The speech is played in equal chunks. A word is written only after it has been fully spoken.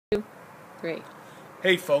Great.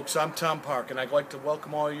 Hey folks, I'm Tom Park, and I'd like to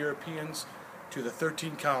welcome all Europeans to the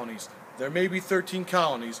 13 colonies. There may be 13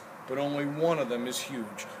 colonies, but only one of them is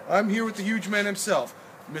huge. I'm here with the huge man himself,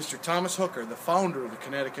 Mr. Thomas Hooker, the founder of the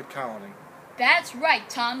Connecticut colony. That's right,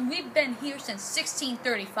 Tom. We've been here since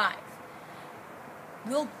 1635.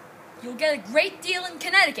 You'll get a great deal in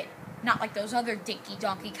Connecticut, not like those other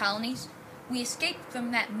dinky-donkey colonies. We escaped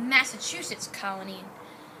from that Massachusetts colony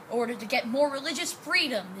in order to get more religious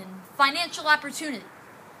freedom and financial opportunity.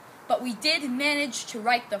 But we did manage to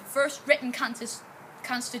write the first written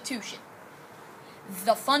constitution,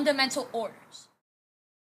 the Fundamental Orders.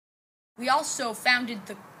 We also founded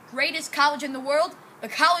the greatest college in the world, the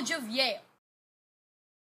College of Yale.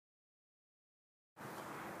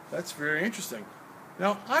 That's very interesting.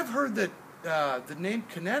 Now, I've heard that the name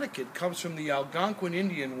Connecticut comes from the Algonquin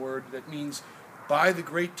Indian word that means by the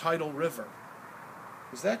Great Tidal River.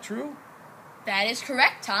 Is that true? That is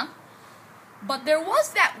correct, Tom. But there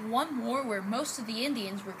was that one war where most of the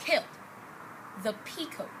Indians were killed, the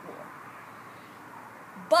Pequot War.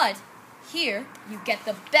 But here you get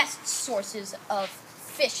the best sources of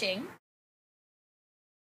fishing,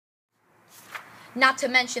 not to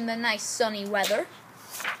mention the nice sunny weather.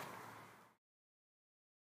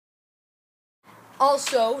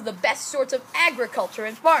 Also, the best sorts of agriculture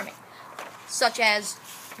and farming, such as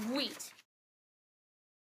wheat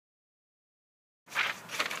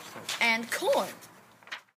and corn.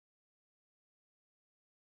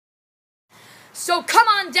 So come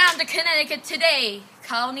on down to Connecticut today,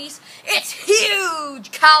 colonies. It's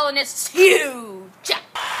huge, colonists, huge!